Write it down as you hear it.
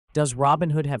Does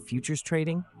Robinhood have futures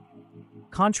trading?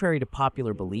 Contrary to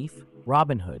popular belief,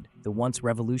 Robinhood, the once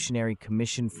revolutionary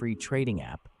commission-free trading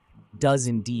app, does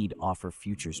indeed offer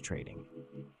futures trading.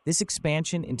 This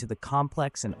expansion into the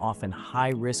complex and often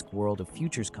high-risk world of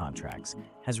futures contracts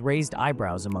has raised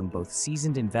eyebrows among both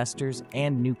seasoned investors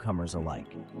and newcomers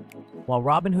alike. While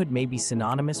Robinhood may be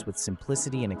synonymous with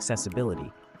simplicity and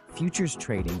accessibility, futures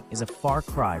trading is a far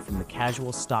cry from the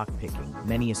casual stock picking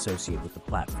many associate with the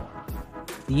platform.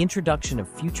 The introduction of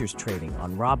futures trading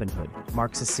on Robinhood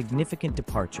marks a significant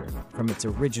departure from its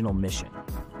original mission.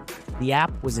 The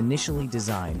app was initially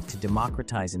designed to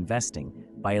democratize investing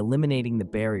by eliminating the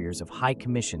barriers of high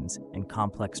commissions and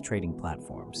complex trading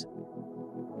platforms.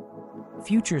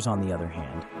 Futures, on the other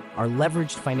hand, are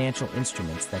leveraged financial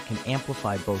instruments that can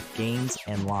amplify both gains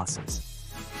and losses.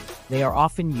 They are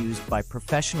often used by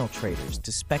professional traders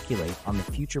to speculate on the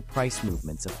future price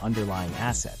movements of underlying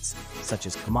assets, such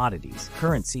as commodities,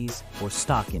 currencies, or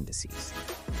stock indices.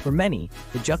 For many,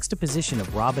 the juxtaposition of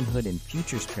Robinhood and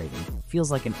futures trading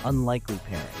feels like an unlikely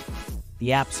pairing.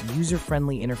 The app's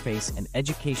user-friendly interface and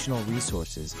educational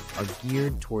resources are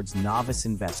geared towards novice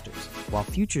investors, while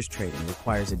futures trading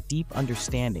requires a deep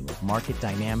understanding of market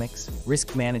dynamics,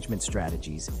 risk management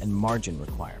strategies, and margin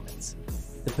requirements.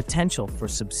 The potential for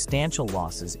substantial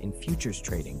losses in futures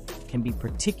trading can be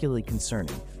particularly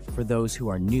concerning for those who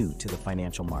are new to the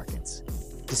financial markets.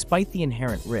 Despite the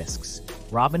inherent risks,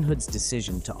 Robinhood's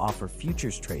decision to offer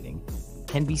futures trading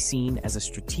can be seen as a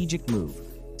strategic move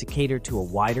to cater to a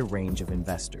wider range of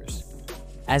investors.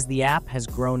 As the app has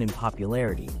grown in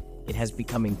popularity, it has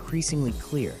become increasingly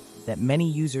clear that many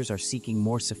users are seeking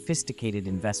more sophisticated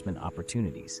investment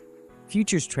opportunities.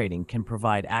 Futures trading can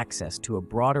provide access to a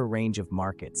broader range of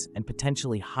markets and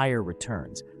potentially higher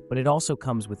returns, but it also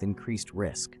comes with increased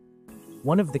risk.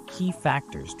 One of the key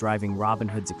factors driving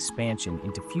Robinhood's expansion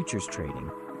into futures trading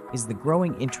is the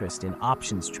growing interest in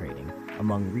options trading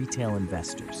among retail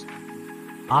investors.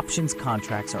 Options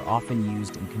contracts are often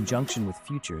used in conjunction with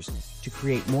futures to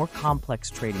create more complex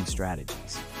trading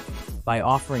strategies. By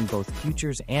offering both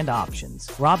futures and options,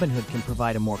 Robinhood can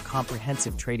provide a more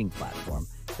comprehensive trading platform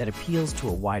that appeals to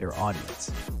a wider audience.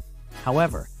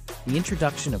 However, the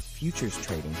introduction of futures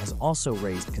trading has also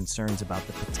raised concerns about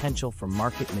the potential for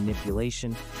market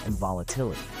manipulation and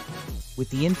volatility. With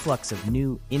the influx of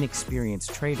new,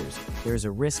 inexperienced traders, there is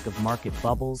a risk of market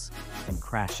bubbles and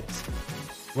crashes.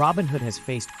 Robinhood has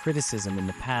faced criticism in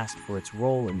the past for its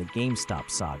role in the GameStop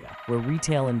saga, where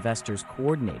retail investors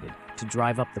coordinated to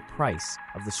drive up the price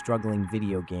of the struggling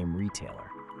video game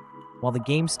retailer. While the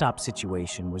GameStop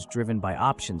situation was driven by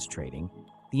options trading,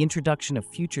 the introduction of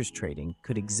futures trading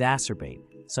could exacerbate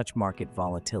such market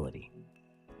volatility.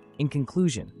 In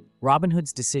conclusion,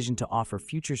 Robinhood's decision to offer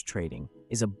futures trading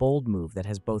is a bold move that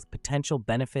has both potential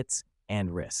benefits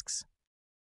and risks.